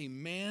like a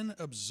man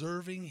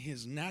observing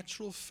his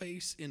natural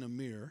face in a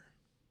mirror.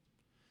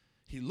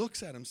 He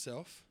looks at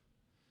himself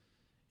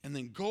and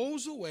then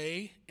goes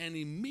away and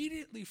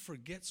immediately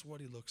forgets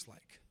what he looks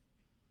like.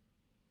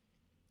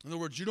 In other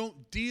words, you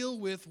don't deal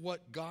with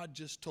what God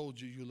just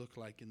told you you look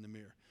like in the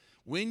mirror.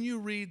 When you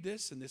read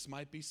this, and this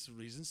might be the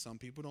reason some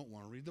people don't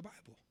want to read the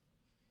Bible,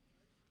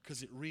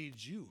 because it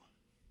reads you.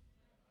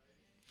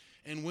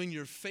 And when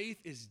your faith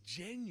is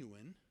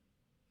genuine,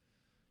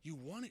 you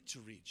want it to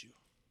read you.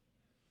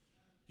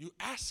 You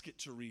ask it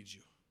to read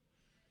you.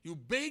 You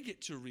beg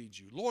it to read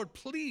you. Lord,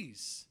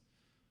 please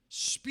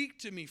speak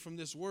to me from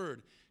this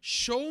word.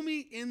 Show me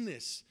in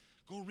this.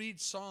 Go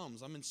read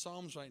Psalms. I'm in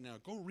Psalms right now.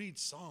 Go read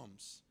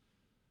Psalms.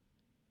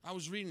 I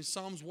was reading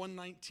Psalms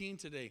 119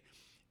 today.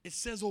 It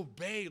says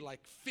obey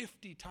like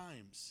 50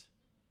 times.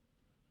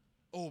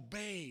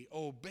 Obey,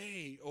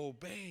 obey,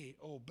 obey,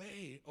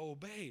 obey,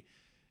 obey.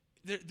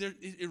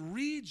 It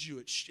reads you.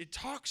 It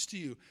talks to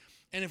you.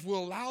 And if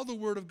we'll allow the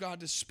word of God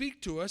to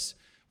speak to us,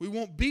 we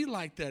won't be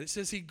like that. It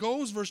says he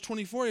goes, verse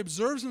 24, he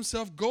observes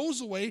himself,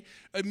 goes away,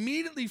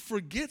 immediately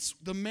forgets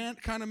the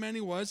kind of man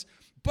he was.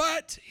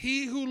 But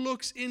he who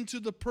looks into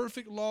the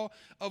perfect law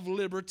of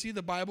liberty,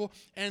 the Bible,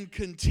 and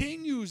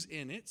continues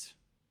in it,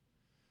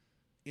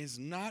 is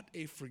not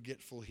a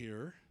forgetful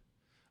hearer,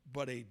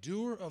 but a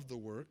doer of the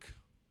work.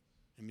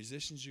 And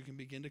musicians, you can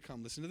begin to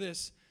come. Listen to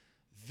this.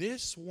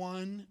 This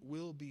one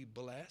will be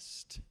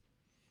blessed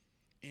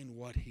in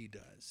what he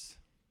does.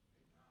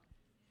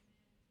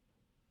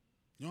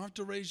 You don't have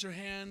to raise your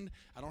hand.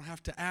 I don't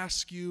have to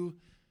ask you.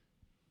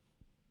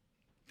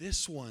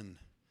 This one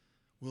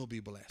will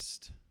be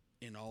blessed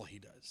in all he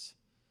does.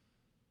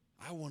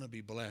 I want to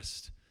be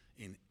blessed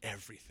in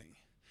everything.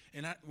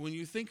 And when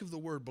you think of the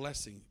word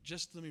blessing,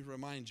 just let me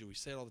remind you, we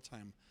say it all the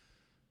time,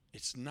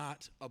 it's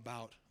not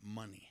about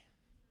money.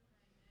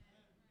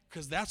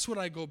 Because that's what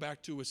I go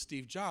back to with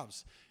Steve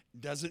Jobs.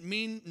 Doesn't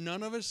mean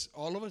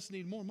all of us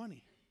need more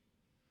money.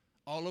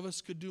 All of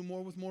us could do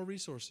more with more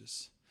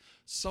resources.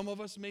 Some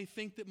of us may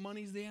think that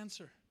money's the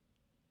answer.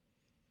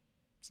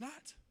 It's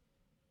not.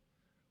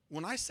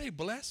 When I say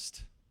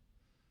blessed,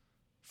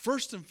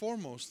 first and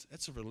foremost,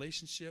 that's a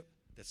relationship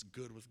that's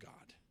good with God.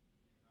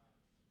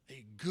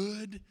 A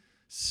good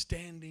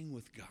standing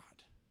with God.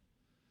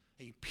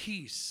 A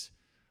peace,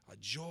 a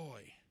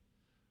joy,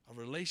 a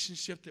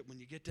relationship that when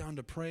you get down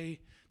to pray,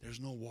 there's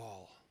no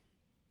wall.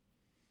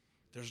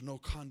 There's no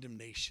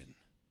condemnation.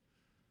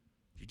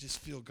 You just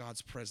feel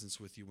God's presence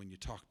with you when you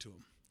talk to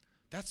him.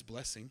 That's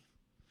blessing.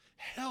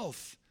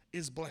 Health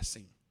is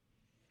blessing.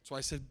 So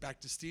I said back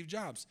to Steve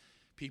Jobs,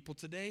 people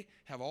today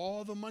have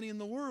all the money in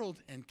the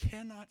world and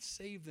cannot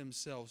save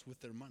themselves with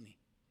their money.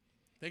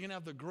 They can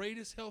have the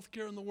greatest health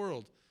care in the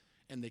world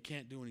and they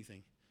can't do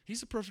anything.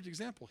 He's a perfect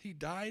example. He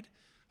died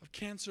of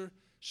cancer,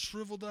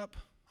 shriveled up,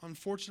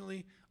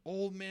 unfortunately,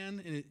 old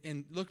man,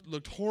 and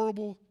looked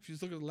horrible. If you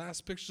look at the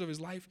last pictures of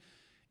his life,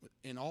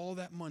 and all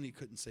that money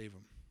couldn't save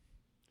him.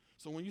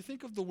 So when you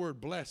think of the word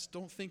blessed,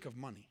 don't think of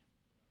money.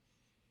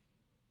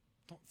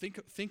 Don't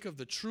think of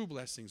the true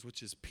blessings,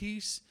 which is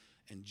peace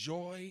and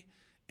joy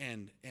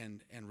and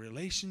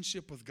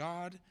relationship with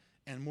God,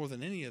 and more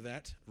than any of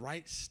that,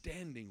 right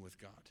standing with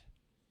God.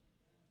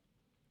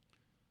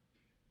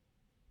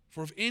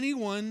 For if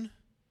anyone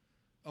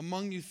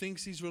among you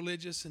thinks he's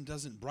religious and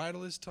doesn't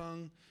bridle his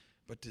tongue,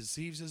 but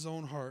deceives his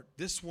own heart,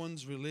 this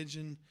one's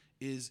religion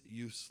is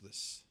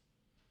useless.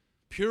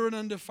 Pure and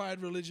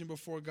undefiled religion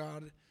before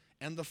God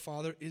and the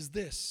Father is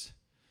this: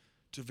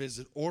 to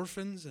visit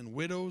orphans and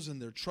widows in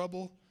their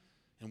trouble,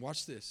 and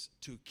watch this,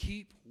 to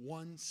keep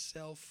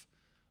oneself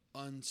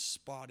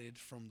unspotted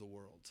from the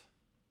world.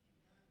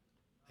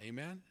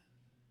 Amen?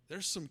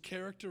 There's some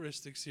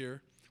characteristics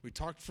here. We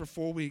talked for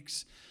 4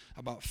 weeks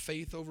about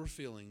faith over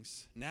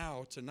feelings.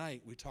 Now,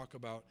 tonight, we talk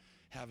about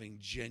having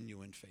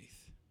genuine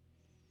faith.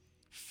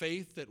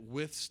 Faith that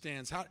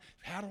withstands.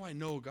 How do I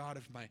know, God,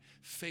 if my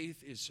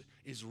faith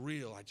is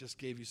real? I just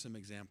gave you some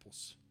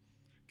examples.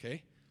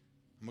 Okay?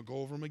 I'm going to go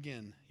over them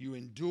again. You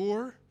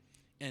endure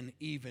and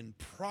even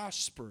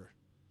prosper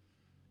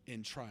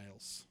in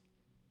trials.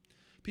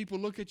 People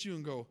look at you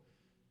and go,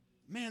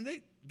 man,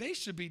 they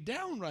should be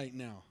down right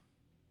now.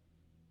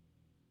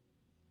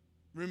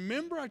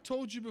 Remember, I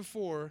told you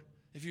before,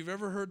 if you've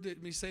ever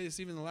heard me say this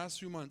even in the last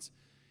few months,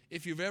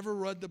 if you've ever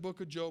read the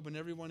book of Job, and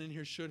everyone in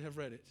here should have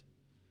read it,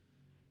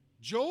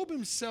 Job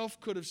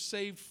himself could have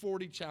saved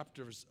 40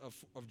 chapters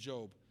of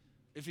Job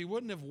if he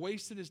wouldn't have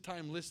wasted his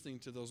time listening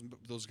to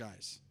those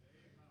guys.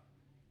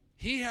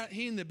 He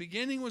in the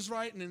beginning was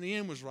right and in the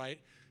end was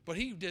right, but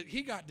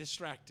he got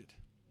distracted.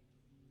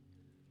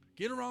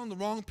 Get around the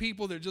wrong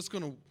people, they're just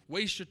going to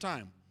waste your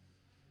time.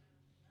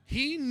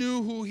 He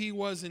knew who he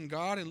was in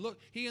God, and look,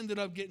 he ended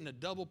up getting a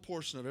double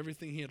portion of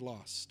everything he had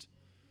lost.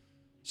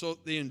 So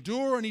they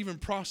endure and even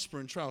prosper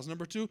in trials.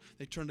 Number 2,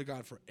 they turn to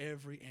God for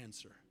every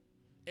answer.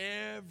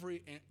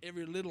 Every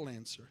little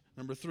answer.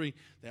 Number 3,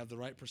 they have the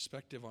right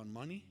perspective on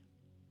money.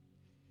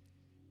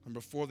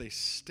 Number 4, they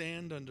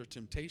stand under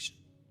temptation.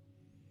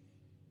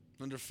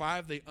 Number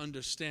 5, they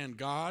understand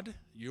God,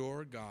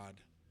 your God.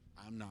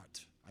 I'm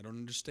not. I don't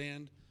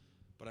understand,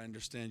 but I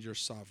understand you're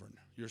sovereign.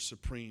 You're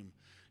supreme.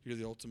 You're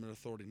the ultimate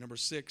authority. Number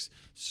 6,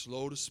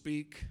 slow to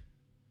speak,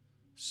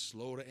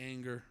 slow to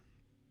anger.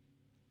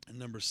 And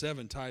number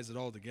 7 ties it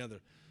all together.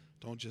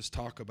 Don't just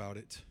talk about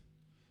it,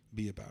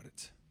 be about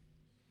it.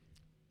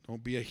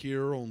 Don't be a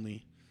hearer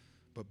only,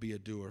 but be a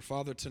doer.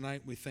 Father,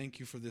 tonight we thank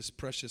you for this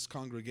precious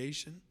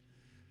congregation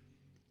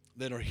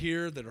that are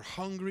here, that are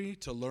hungry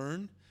to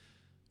learn.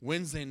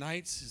 Wednesday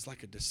nights is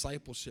like a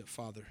discipleship,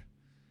 Father.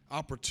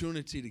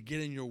 Opportunity to get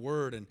in your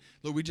word. And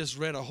Lord, we just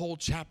read a whole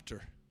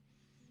chapter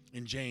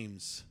in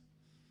James.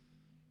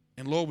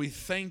 And Lord, we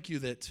thank you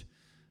that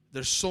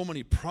there's so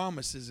many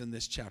promises in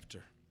this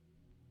chapter.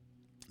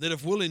 That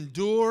if we'll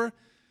endure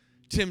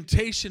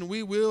temptation,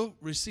 we will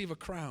receive a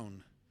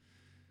crown.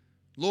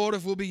 Lord,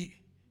 if we'll be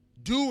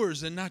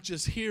doers and not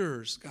just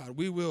hearers, God,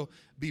 we will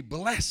be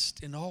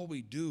blessed in all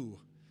we do.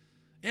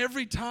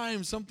 Every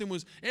time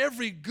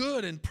every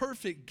good and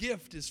perfect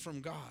gift is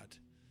from God.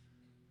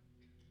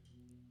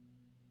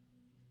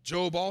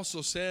 Job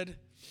also said,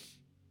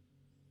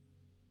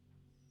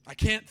 I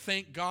can't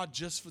thank God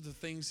just for the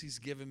things he's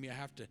given me. I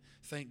have to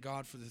thank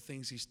God for the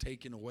things he's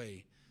taken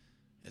away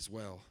as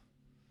well.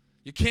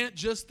 You can't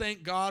just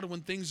thank God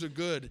when things are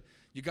good.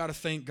 You got to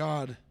thank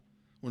God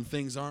when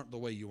things aren't the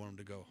way you want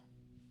them to go.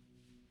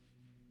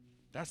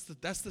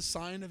 That's the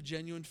sign of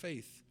genuine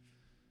faith.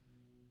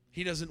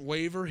 He doesn't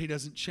waver. He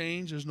doesn't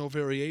change. There's no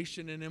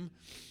variation in him.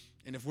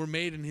 And if we're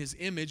made in his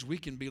image, we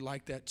can be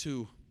like that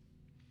too.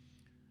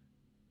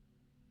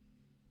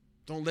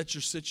 Don't let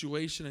your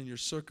situation and your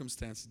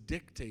circumstance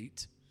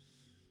dictate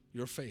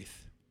your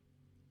faith.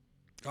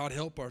 God,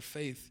 help our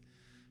faith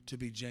to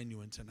be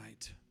genuine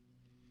tonight.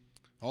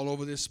 All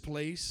over this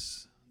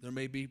place, there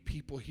may be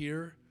people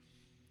here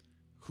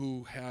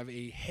who have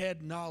a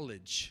head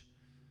knowledge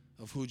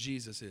of who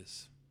Jesus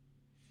is.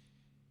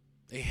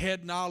 A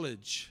head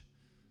knowledge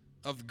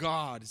of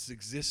God's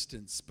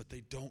existence, but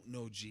they don't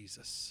know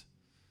Jesus.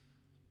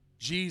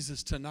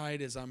 Jesus,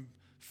 tonight, as I'm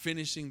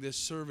finishing this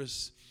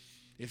service,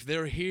 if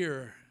they're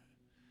here,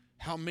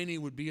 how many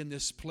would be in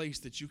this place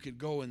that you could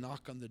go and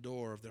knock on the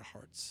door of their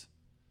hearts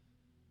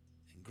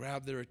and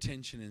grab their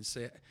attention and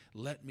say,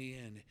 let me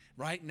in?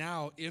 Right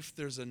now, if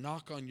there's a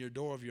knock on your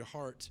door of your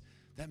heart,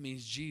 that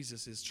means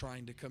Jesus is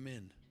trying to come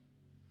in.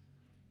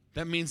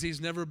 That means he's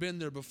never been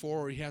there before,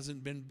 or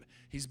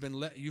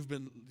you've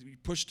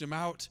pushed him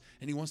out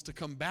and he wants to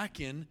come back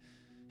in.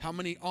 How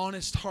many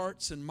honest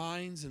hearts and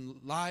minds and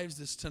lives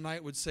this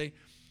tonight would say,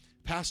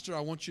 Pastor, I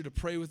want you to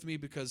pray with me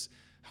because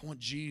I want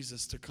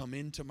Jesus to come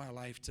into my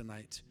life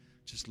tonight.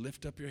 Just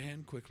lift up your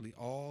hand quickly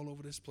all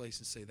over this place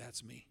and say,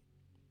 that's me.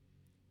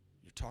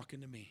 You're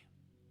talking to me.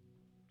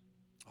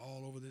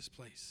 All over this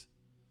place.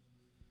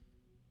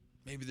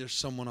 Maybe there's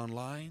someone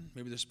online.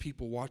 Maybe there's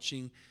people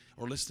watching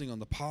or listening on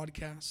the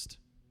podcast.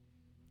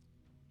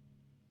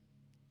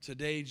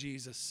 Today,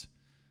 Jesus,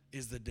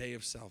 is the day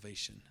of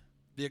salvation,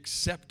 the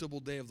acceptable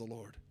day of the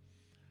Lord.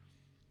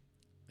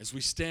 As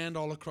we stand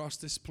all across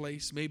this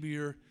place, maybe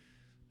you're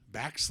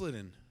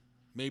backslidden.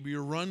 Maybe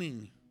you're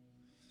running.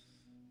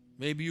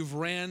 Maybe you've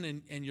ran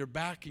and you're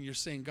back and you're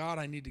saying, God,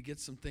 I need to get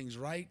some things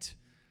right.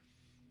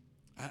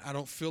 I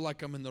don't feel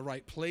like I'm in the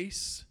right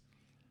place.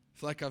 I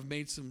feel like I've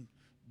made some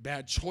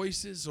bad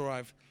choices or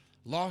I've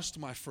lost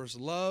my first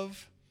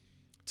love.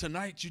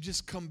 Tonight, you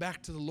just come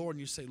back to the Lord and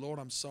you say, Lord,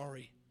 I'm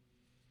sorry.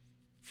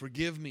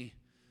 Forgive me.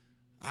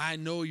 I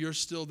know you're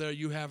still there.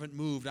 You haven't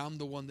moved. I'm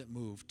the one that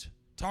moved.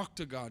 Talk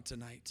to God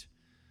tonight.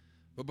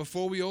 But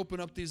before we open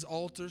up these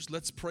altars,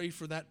 let's pray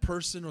for that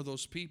person or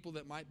those people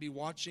that might be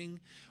watching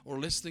or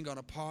listening on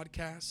a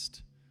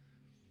podcast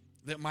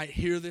that might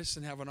hear this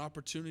and have an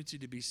opportunity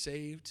to be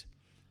saved.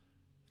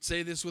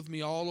 Say this with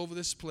me all over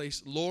this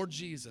place. Lord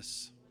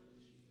Jesus,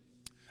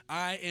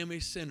 I am a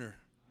sinner.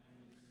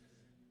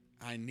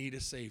 I need a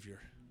Savior.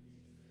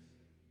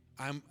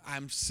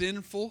 I'm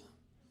sinful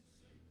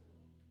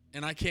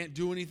and I can't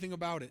do anything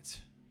about it.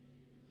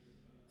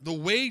 The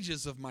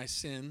wages of my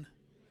sin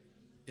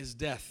is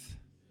death,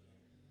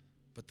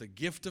 but the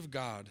gift of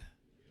God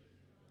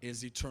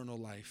is eternal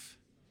life.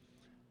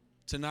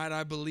 Tonight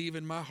I believe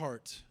in my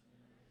heart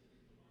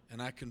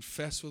and I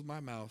confess with my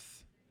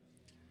mouth,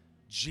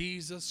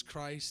 Jesus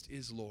Christ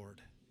is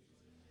Lord.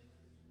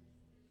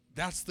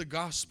 That's the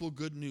gospel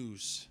good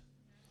news,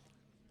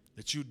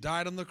 that you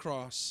died on the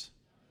cross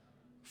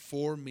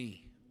for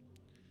me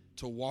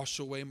to wash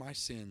away my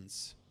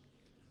sins.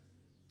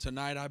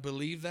 Tonight I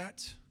believe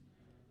that.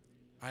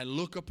 I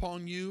look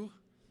upon you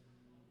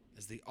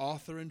as the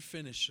author and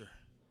finisher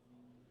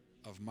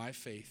of my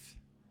faith.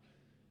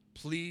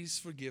 Please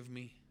forgive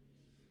me.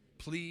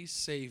 Please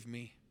save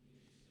me.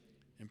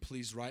 And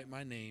please write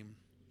my name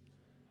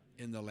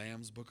in the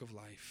Lamb's Book of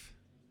Life.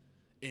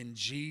 In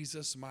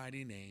Jesus'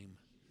 mighty name,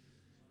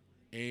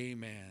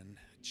 amen.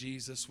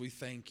 Jesus, we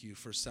thank you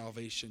for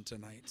salvation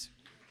tonight.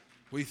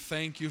 We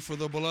thank you for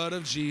the blood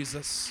of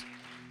Jesus.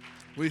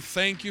 We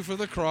thank you for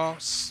the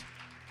cross.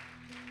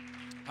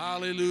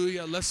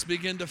 Hallelujah. Let's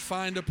begin to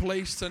find a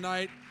place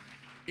tonight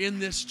in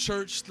this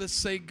church. Let's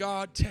say,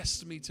 God,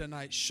 test me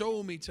tonight.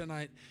 Show me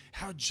tonight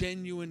how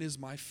genuine is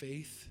my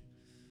faith.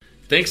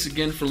 Thanks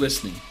again for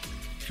listening.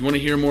 If you want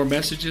to hear more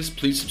messages,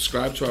 please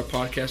subscribe to our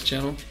podcast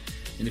channel.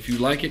 And if you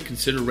like it,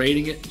 consider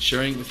rating it and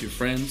sharing it with your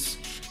friends.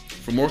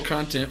 For more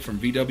content from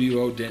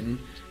VWO Denton,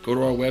 go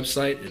to our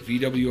website at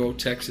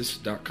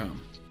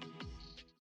VWOTexas.com.